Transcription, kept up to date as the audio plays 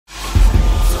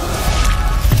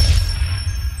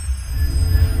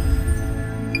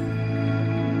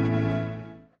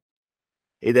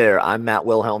Hey there, I'm Matt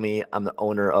Wilhelmi. I'm the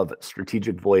owner of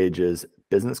Strategic Voyages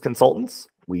Business Consultants.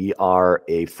 We are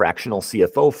a fractional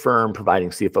CFO firm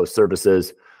providing CFO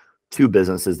services to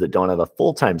businesses that don't have a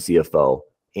full-time CFO.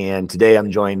 And today I'm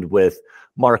joined with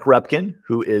Mark Repkin,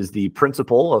 who is the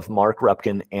principal of Mark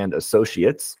Repkin and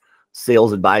Associates,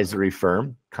 sales advisory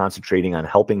firm concentrating on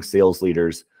helping sales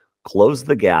leaders close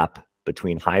the gap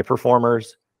between high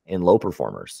performers and low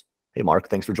performers. Hey, Mark,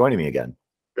 thanks for joining me again.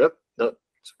 Yep, no,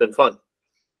 it's been fun.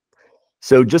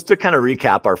 So just to kind of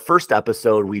recap our first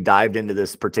episode, we dived into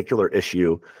this particular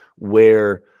issue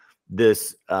where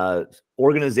this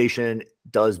organization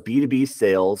does B2B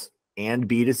sales and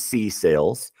B2C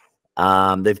sales.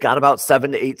 They've got about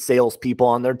 7 to 8 salespeople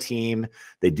on their team.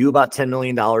 They do about $10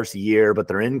 million a year, but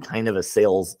they're in kind of a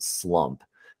sales slump.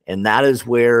 And that is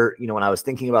where, when I was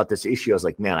thinking about this issue, I was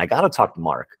like, man, I got to talk to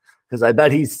Mark because I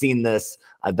bet he's seen this.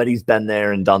 I bet he's been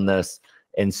there and done this.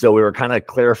 And so we were kind of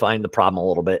clarifying the problem a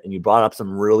little bit, and you brought up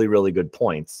some really, really good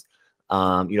points.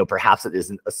 Perhaps it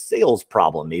isn't a sales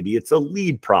problem. Maybe it's a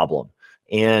lead problem.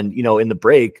 And, in the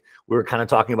break, we were kind of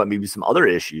talking about maybe some other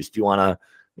issues. Do you want to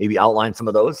maybe outline some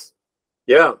of those?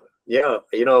 Yeah.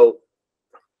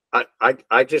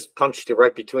 I just punched you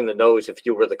right between the nose if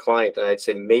you were the client, and I'd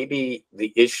say maybe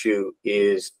the issue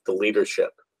is the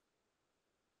leadership.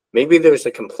 Maybe there's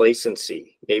a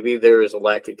complacency. Maybe there is a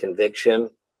lack of conviction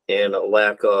and a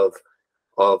lack of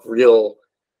real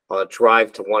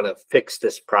drive to want to fix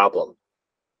this problem.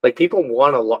 Like people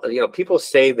want to, people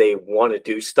say they want to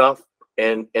do stuff,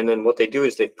 and then what they do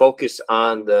is they focus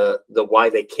on the why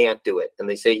they can't do it, and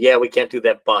they say, yeah, we can't do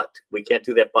that, but we can't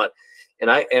do that, but. And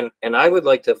I would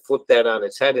like to flip that on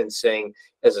its head and saying,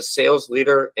 as a sales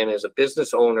leader and as a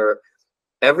business owner,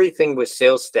 everything with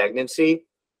sales stagnancy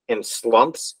and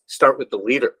slumps start with the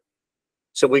leader.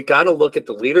 So we got to look at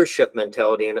the leadership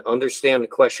mentality and understand the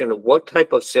question of what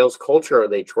type of sales culture are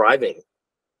they driving?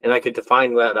 And I could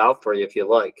define that out for you if you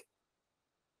like.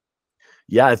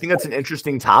 Yeah, I think that's an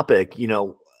interesting topic.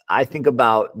 I think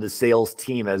about the sales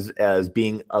team as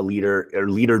being a leader or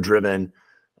leader-driven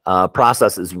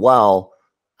process as well.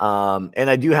 And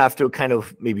I do have to kind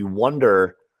of maybe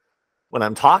wonder when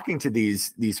I'm talking to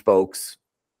these folks,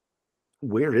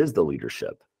 where is the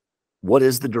leadership? What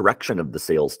is the direction of the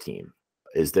sales team?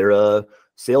 Is there a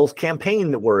sales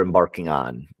campaign that we're embarking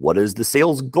on? What is the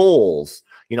sales goals?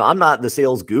 I'm not the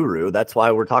sales guru. That's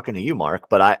why we're talking to you, Mark,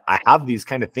 but I have these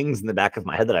kind of things in the back of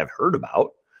my head that I've heard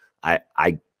about.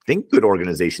 I think good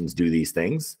organizations do these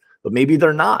things, but maybe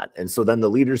they're not. And so then the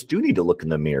leaders do need to look in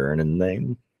the mirror, and they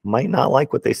might not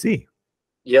like what they see.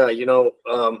 Yeah,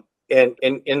 and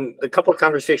in the couple of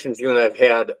conversations you and I've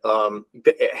had,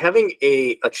 having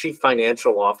a chief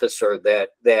financial officer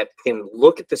that can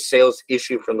look at the sales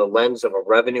issue from the lens of a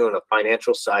revenue and a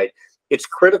financial side, it's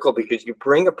critical because you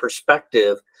bring a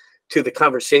perspective to the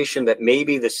conversation that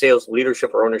maybe the sales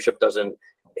leadership or ownership doesn't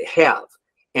have.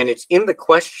 And it's in the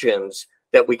questions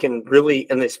that we can really,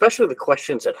 and especially the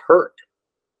questions that hurt.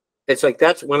 It's like,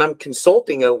 that's when I'm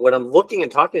consulting, when I'm looking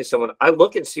and talking to someone, I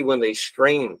look and see when they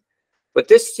strain. But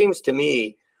this seems to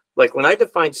me like when I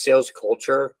define sales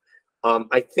culture,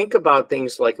 I think about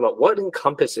things like about what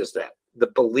encompasses that, the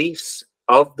beliefs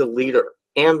of the leader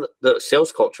and the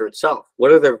sales culture itself.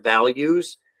 What are their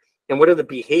values and what are the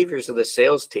behaviors of the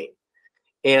sales team?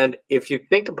 And if you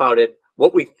think about it,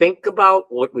 what we think about,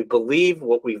 what we believe,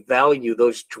 what we value,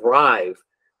 those drive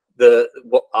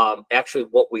actually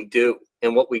what we do,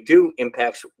 and what we do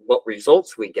impacts what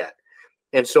results we get.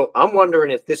 And so I'm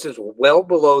wondering if this is well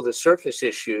below the surface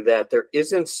issue, that there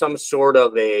isn't some sort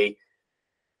of a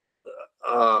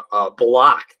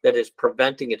block that is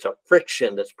preventing, it's a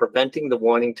friction that's preventing the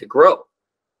wanting to grow.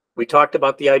 We talked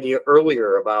about the idea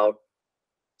earlier about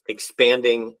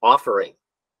expanding offering.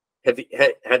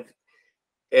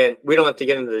 And we don't have to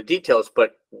get into the details,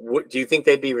 but do you think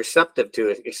they'd be receptive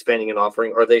to expanding an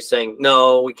offering? Or are they saying,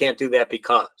 no, we can't do that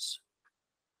because?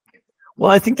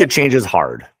 Well, I think that change is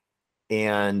hard.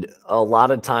 And a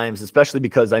lot of times, especially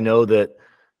because I know that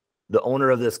the owner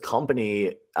of this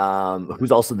company,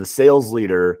 who's also the sales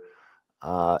leader,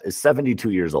 is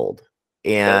 72 years old.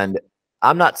 And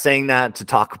I'm not saying that to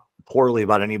talk poorly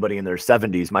about anybody in their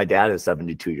 70s. My dad is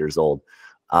 72 years old,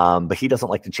 but he doesn't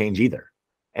like to change either.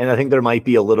 And I think there might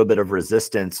be a little bit of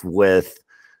resistance with,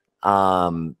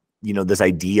 this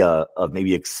idea of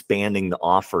maybe expanding the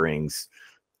offerings,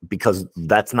 because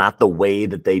that's not the way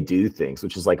that they do things,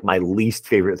 which is like my least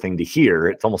favorite thing to hear.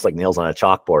 It's almost like nails on a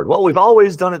chalkboard. Well, we've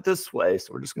always done it this way,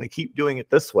 so we're just going to keep doing it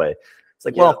this way. It's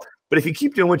like, well, but if you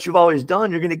keep doing what you've always done,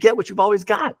 you're going to get what you've always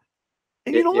got.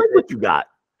 And you don't like what you got.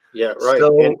 Yeah, right.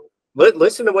 So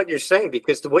Listen to what you're saying,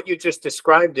 because what you just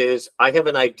described is I have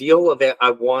an ideal of it.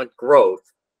 I want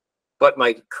growth, but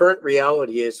my current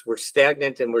reality is we're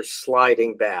stagnant and we're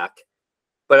sliding back,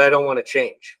 but I don't want to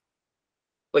change.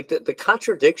 Like the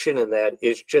contradiction in that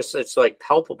is just, it's like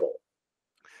palpable.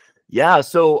 Yeah,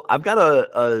 so I've got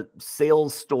a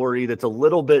sales story that's a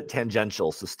little bit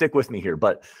tangential, so stick with me here.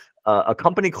 But a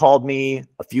company called me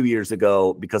a few years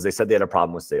ago because they said they had a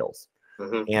problem with sales.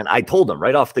 And I told them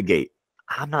right off the gate,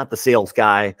 I'm not the sales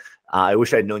guy. I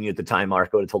wish I'd known you at the time,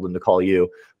 Mark. I would have told them to call you.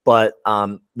 But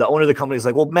the owner of the company is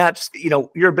like, well, Matt, just,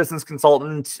 you're a business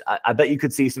consultant. I bet you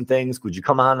could see some things. Would you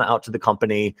come on out to the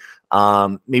company?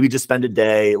 Maybe just spend a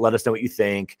day. Let us know what you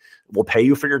think. We'll pay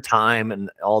you for your time and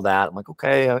all that. I'm like,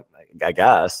 okay, I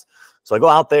guess. So I go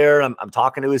out there. I'm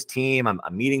talking to his team. I'm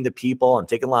meeting the people. I'm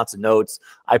taking lots of notes.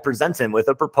 I present him with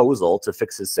a proposal to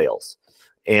fix his sales.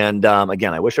 And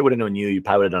again, I wish I would have known you. You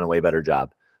probably would have done a way better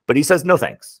job. But he says, no,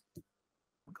 thanks.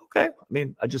 Okay. I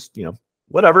mean, I just,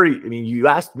 whatever. I mean, you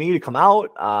asked me to come out.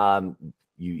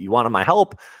 You wanted my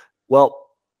help. Well,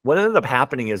 what ended up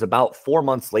happening is about 4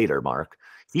 months later, Mark,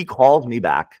 he called me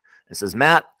back and says,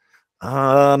 Matt,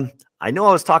 I know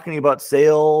I was talking to you about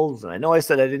sales, and I know I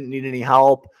said I didn't need any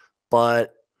help,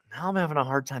 but now I'm having a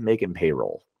hard time making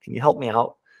payroll. Can you help me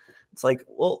out? It's like,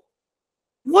 well,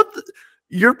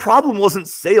 your problem wasn't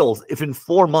sales if in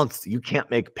 4 months you can't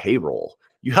make payroll.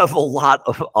 You have a lot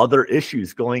of other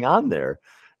issues going on there.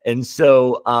 And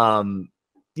so, I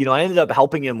ended up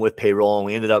helping him with payroll, and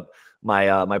we ended up,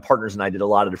 my partners and I did a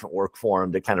lot of different work for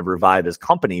him to kind of revive his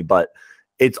company. But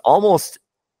it's almost,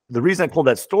 the reason I told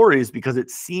that story is because it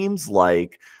seems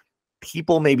like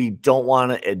people maybe don't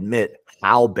want to admit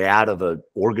how bad of an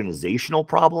organizational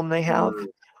problem they have.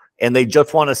 And they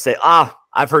just want to say,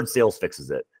 I've heard sales fixes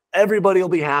it. Everybody will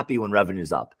be happy when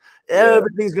revenue's up. Yeah.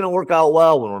 Everything's going to work out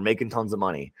well when we're making tons of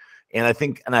money. And I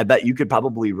think, and I bet you could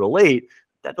probably relate,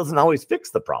 that doesn't always fix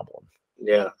the problem.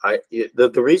 Yeah.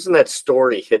 The reason that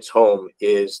story hits home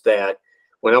is that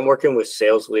when I'm working with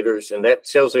sales leaders, and that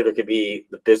sales leader could be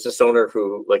the business owner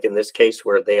who, like in this case,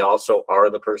 where they also are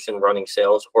the person running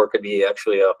sales, or it could be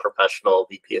actually a professional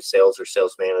VP of sales or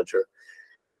sales manager.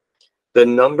 The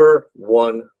number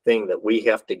one thing that we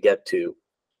have to get to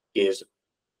is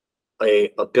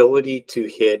a ability to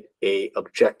hit a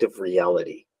objective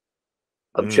reality.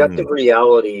 Objective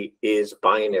reality is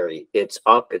binary. It's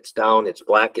up, it's down, it's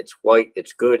black, it's white,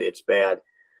 it's good, it's bad.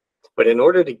 But in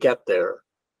order to get there,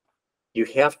 you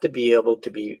have to be able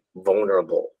to be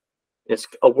vulnerable. It's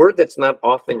a word that's not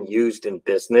often used in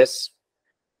business,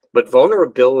 but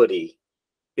vulnerability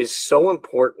is so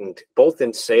important both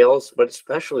in sales, but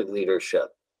especially leadership,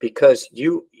 because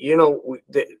you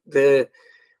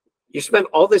spend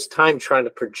all this time trying to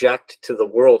project to the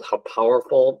world how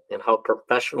powerful and how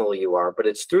professional you are, but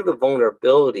it's through the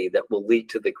vulnerability that will lead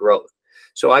to the growth.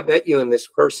 So I bet you in this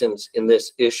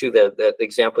issue, that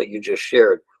example you just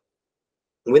shared,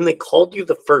 when they called you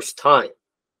the first time,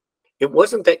 it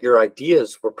wasn't that your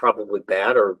ideas were probably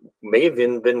bad, or may have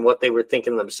even been what they were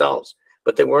thinking themselves,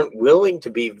 but they weren't willing to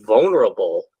be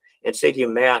vulnerable and say to you,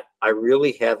 Matt, I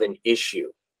really have an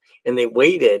issue. And they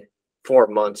waited 4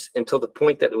 months until the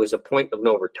point that it was a point of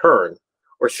no return,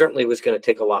 or certainly was going to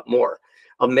take a lot more.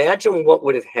 Imagine what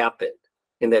would have happened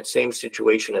in that same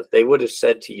situation if they would have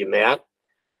said to you, Matt,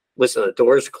 listen, the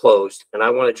door is closed, and I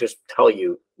want to just tell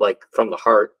you, like from the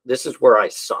heart, this is where I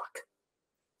suck.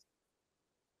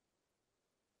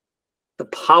 The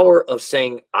power of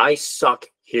saying, I suck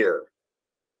here.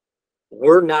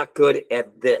 We're not good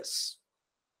at this.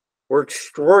 We're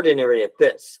extraordinary at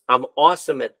this. I'm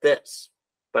awesome at this,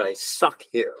 but I suck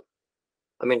here.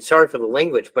 I mean, sorry for the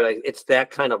language, but it's that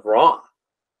kind of raw.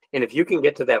 And if you can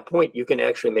get to that point, you can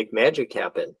actually make magic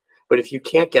happen. But if you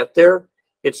can't get there,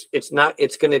 it's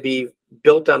going to be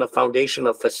built on a foundation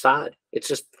of facade. It's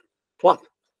just fluff.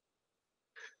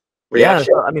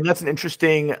 Reaction. Yeah, I mean, that's an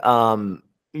interesting,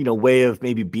 way of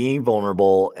maybe being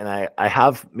vulnerable. And I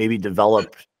have maybe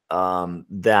developed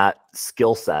that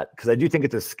skill set, because I do think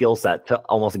it's a skill set to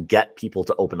almost get people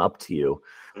to open up to you.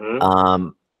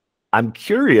 I'm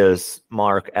curious,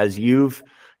 Mark, as you've,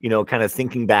 kind of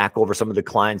thinking back over some of the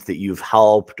clients that you've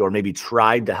helped or maybe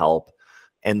tried to help,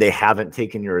 and they haven't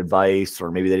taken your advice,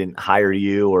 or maybe they didn't hire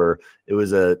you, or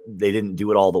they didn't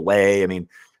do it all the way. I mean,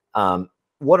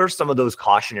 what are some of those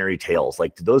cautionary tales?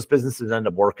 Like, did those businesses end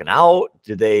up working out?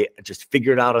 Did they just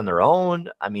figure it out on their own?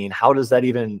 I mean, how does that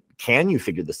even, can you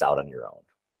figure this out on your own?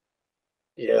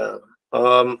 Yeah.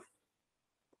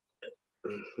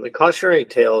 The cautionary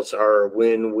tales are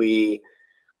when we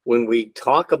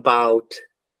talk about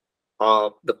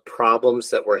the problems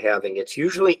that we're having, it's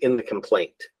usually in the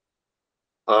complaint.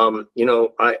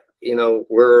 you know,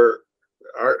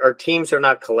 our teams are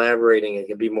not collaborating and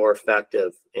can be more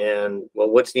effective. And well,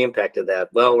 what's the impact of that?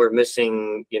 Well, we're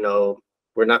missing, you know,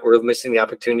 we're missing the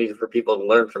opportunity for people to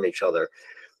learn from each other.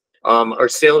 Our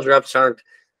sales reps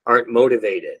aren't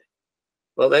motivated.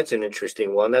 Well, that's an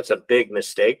interesting one. That's a big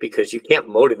mistake because you can't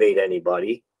motivate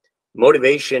anybody.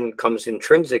 Motivation comes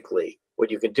intrinsically. What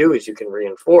you can do is you can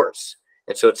reinforce.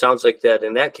 And so it sounds like that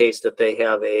in that case that they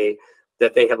have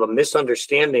a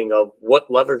misunderstanding of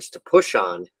what levers to push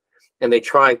on, and they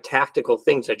try tactical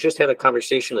things. I just had a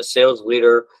conversation. A sales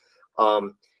leader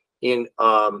called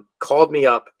me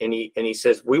up, and he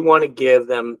says, we want to give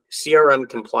them CRM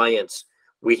compliance.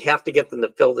 We have to get them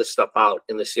to fill this stuff out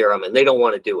in the CRM, and they don't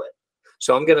want to do it.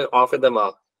 So I'm going to offer them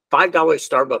a $5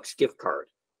 Starbucks gift card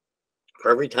for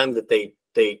every time that they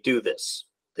do this.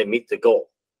 They meet the goal.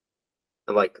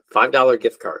 I'm like, $5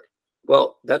 gift card.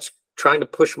 Well, that's trying to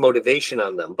push motivation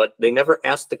on them, but they never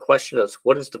ask the question of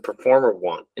what does the performer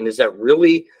want? And is that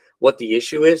really what the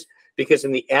issue is? Because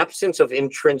in the absence of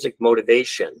intrinsic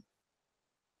motivation,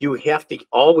 you have to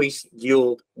always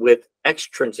yield with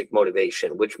extrinsic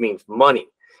motivation, which means money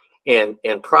and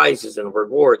prizes and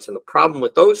rewards. And the problem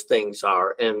with those things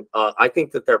are, and I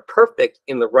think that they're perfect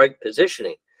in the right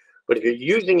positioning, but if you're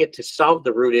using it to solve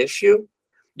the root issue,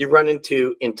 you run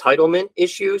into entitlement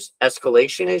issues,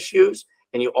 escalation issues,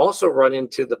 and you also run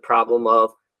into the problem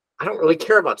of, I don't really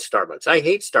care about Starbucks. I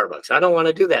hate Starbucks. I don't want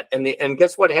to do that. And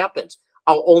guess what happens?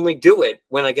 I'll only do it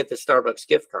when I get the Starbucks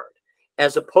gift card,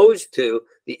 as opposed to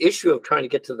the issue of trying to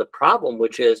get to the problem,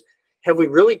 which is, have we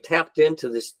really tapped into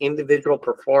this individual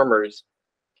performer's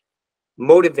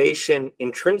motivation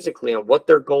intrinsically on what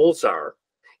their goals are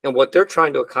and what they're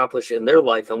trying to accomplish in their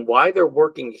life and why they're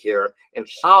working here, and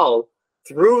how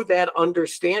through that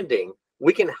understanding,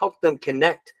 we can help them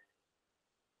connect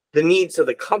the needs of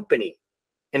the company.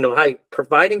 And by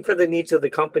providing for the needs of the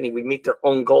company, we meet their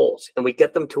own goals and we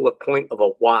get them to a point of a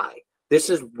why. This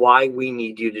is why we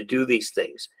need you to do these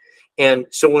things. And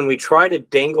so when we try to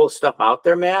dangle stuff out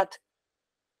there, Matt,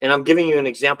 and I'm giving you an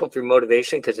example through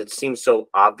motivation because it seems so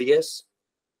obvious,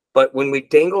 but when we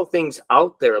dangle things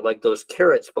out there like those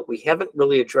carrots, but we haven't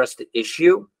really addressed the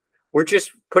issue, we're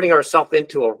just putting ourselves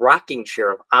into a rocking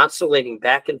chair of oscillating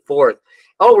back and forth.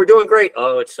 Oh, we're doing great.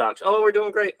 Oh, it sucks. Oh, we're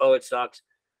doing great. Oh, it sucks.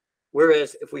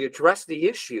 Whereas if we address the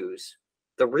issues,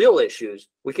 the real issues,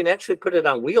 we can actually put it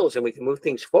on wheels and we can move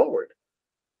things forward.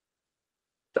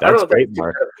 That's I don't know great, if that's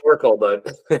Mark. Metaphorical, but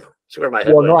it's where my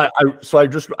head went. No,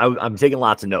 I'm taking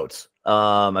lots of notes.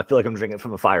 I feel like I'm drinking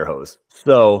from a fire hose.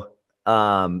 So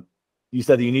you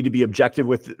said that you need to be objective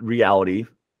with reality,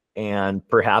 and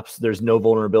perhaps there's no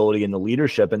vulnerability in the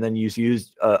leadership. And then you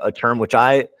used a term which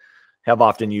I have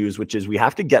often used, which is we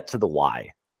have to get to the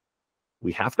why.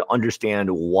 We have to understand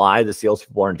why the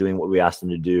salespeople aren't doing what we asked them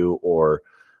to do, or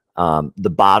the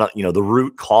bottom, the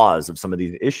root cause of some of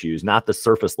these issues, not the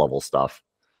surface level stuff.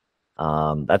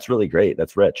 That's really great.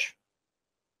 That's rich.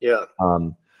 Yeah.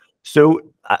 So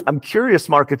I'm curious,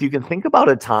 Mark, if you can think about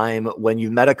a time when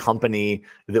you met a company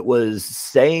that was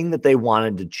saying that they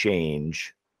wanted to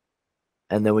change,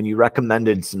 and then when you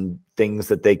recommended some things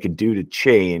that they could do to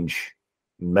change,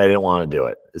 they didn't want to do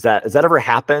it. Has that ever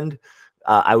happened?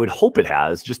 I would hope it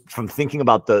has, just from thinking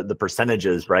about the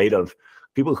percentages, right, of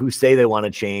people who say they want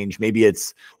to change. Maybe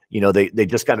it's, they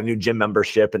just got a new gym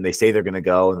membership and they say they're going to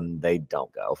go and they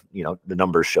don't go. The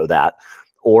numbers show that.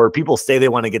 Or people say they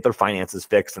want to get their finances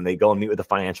fixed and they go and meet with a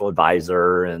financial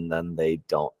advisor and then they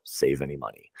don't save any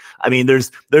money. I mean,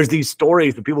 there's these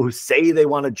stories of people who say they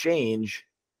want to change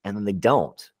and then they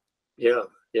don't. Yeah.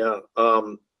 Yeah.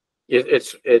 I'm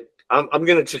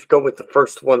going to just go with the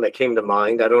first one that came to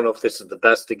mind. I don't know if this is the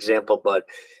best example, but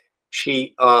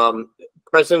she,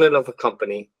 president of a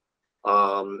company,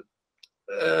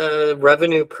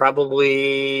 revenue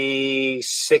probably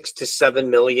 6 to 7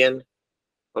 million.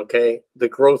 Okay. The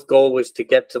growth goal was to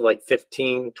get to like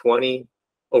 15, 20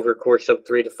 over a course of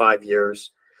 3 to 5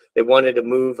 years. They wanted to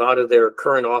move out of their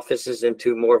current offices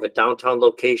into more of a downtown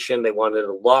location. They wanted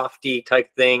a lofty type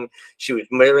thing. She was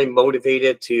very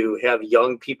motivated to have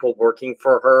young people working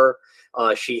for her.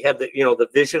 She had the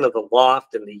vision of the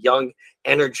loft and the young,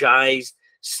 energized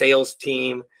sales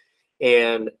team.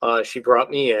 And she brought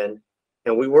me in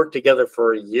and we worked together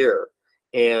for a year.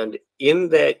 And in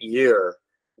that year,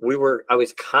 I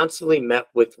was constantly met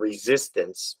with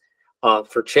resistance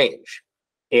for change.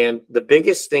 And the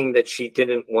biggest thing that she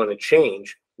didn't want to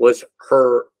change was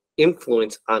her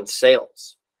influence on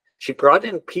sales. She brought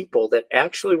in people that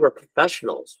actually were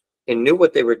professionals and knew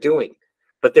what they were doing,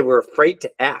 but they were afraid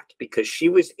to act because she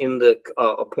was in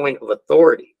a point of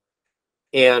authority.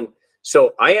 And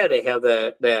So I had to have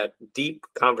that deep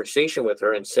conversation with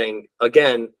her and saying,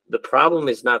 again, the problem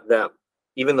is not them,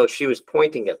 even though she was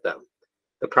pointing at them.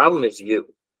 The problem is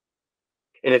you.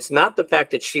 And it's not the fact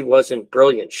that she wasn't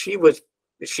brilliant. She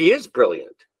is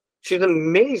brilliant. She's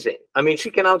amazing. I mean,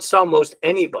 she can outsell most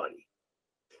anybody.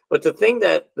 But the thing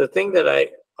that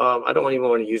I don't even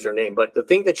want to use her name, but the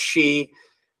thing that she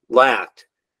lacked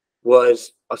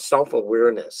was a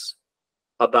self-awareness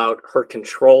about her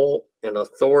control and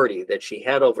authority that she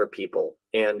had over people.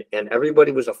 And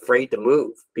everybody was afraid to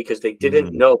move because they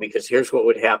didn't know, because here's what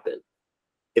would happen.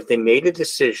 If they made a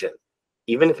decision,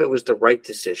 even if it was the right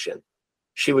decision,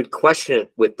 she would question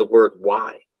it with the word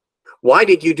why. Why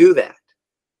did you do that?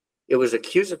 It was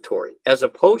accusatory, as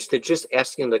opposed to just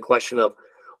asking the question of,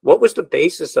 what was the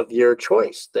basis of your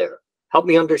choice there? Help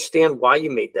me understand why you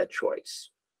made that choice.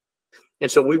 And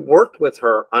so we worked with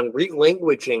her on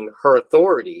relanguaging her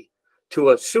authority to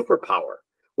a superpower,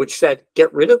 which said,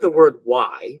 get rid of the word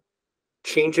why,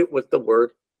 change it with the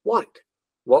word what.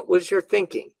 What was your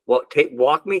thinking?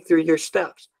 Walk me through your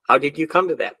steps. How did you come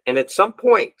to that? And at some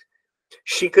point,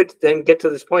 she could then get to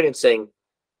this point and saying,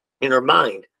 in her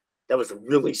mind, that was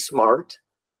really smart,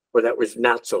 or that was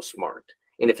not so smart.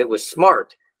 And if it was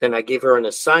smart, then I gave her an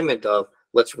assignment of,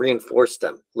 let's reinforce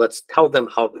them. Let's tell them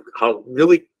how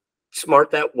really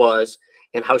smart that was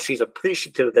and how she's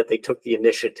appreciative that they took the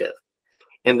initiative.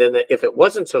 And then if it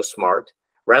wasn't so smart,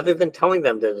 rather than telling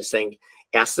them that, saying,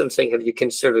 ask them saying, have you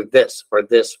considered this or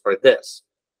this or this?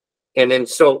 And then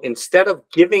so instead of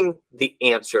giving the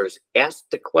answers, ask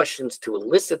the questions to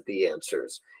elicit the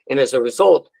answers. And as a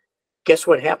result, guess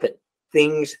what happened?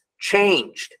 Things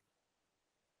changed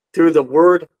through the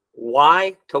word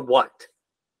why to what.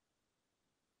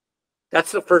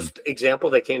 That's the first example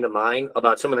that came to mind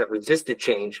about someone that resisted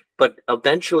change, but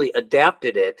eventually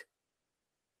adapted it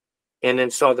and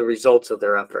then saw the results of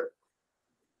their effort.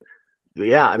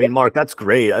 Yeah, I mean, Mark, that's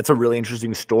great. That's a really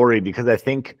interesting story, because I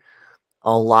think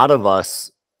a lot of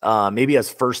us, maybe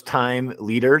as first-time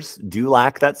leaders, do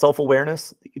lack that self-awareness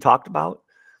that you talked about.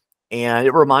 And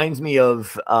it reminds me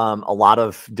of a lot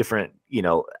of different,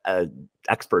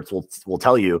 experts will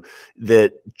tell you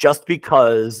that just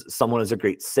because someone is a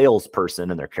great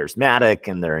salesperson and they're charismatic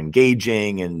and they're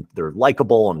engaging and they're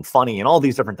likable and funny and all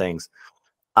these different things,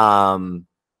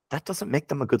 that doesn't make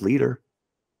them a good leader.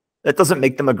 That doesn't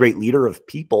make them a great leader of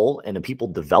people and a people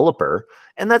developer.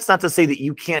 And that's not to say that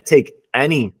you can't take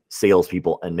any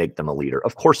salespeople and make them a leader.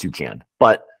 Of course you can,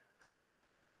 but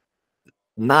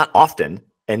not often,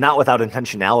 and not without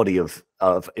intentionality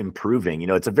of improving.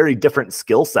 It's a very different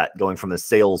skill set going from a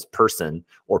salesperson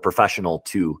or professional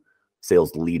to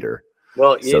sales leader.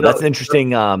 Well, so that's an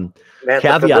interesting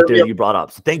caveat there you brought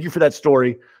up. So thank you for that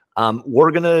story.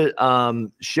 We're going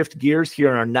to shift gears here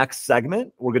in our next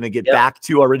segment. We're going to get back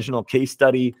to our original case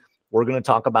study. We're going to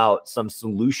talk about some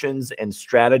solutions and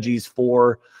strategies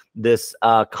for this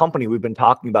company we've been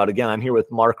talking about. Again, I'm here with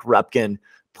Mark Repkin,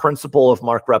 principal of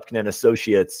Mark Repkin and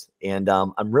Associates. And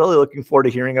I'm really looking forward to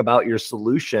hearing about your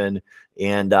solution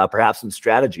and perhaps some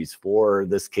strategies for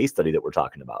this case study that we're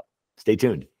talking about. Stay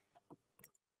tuned.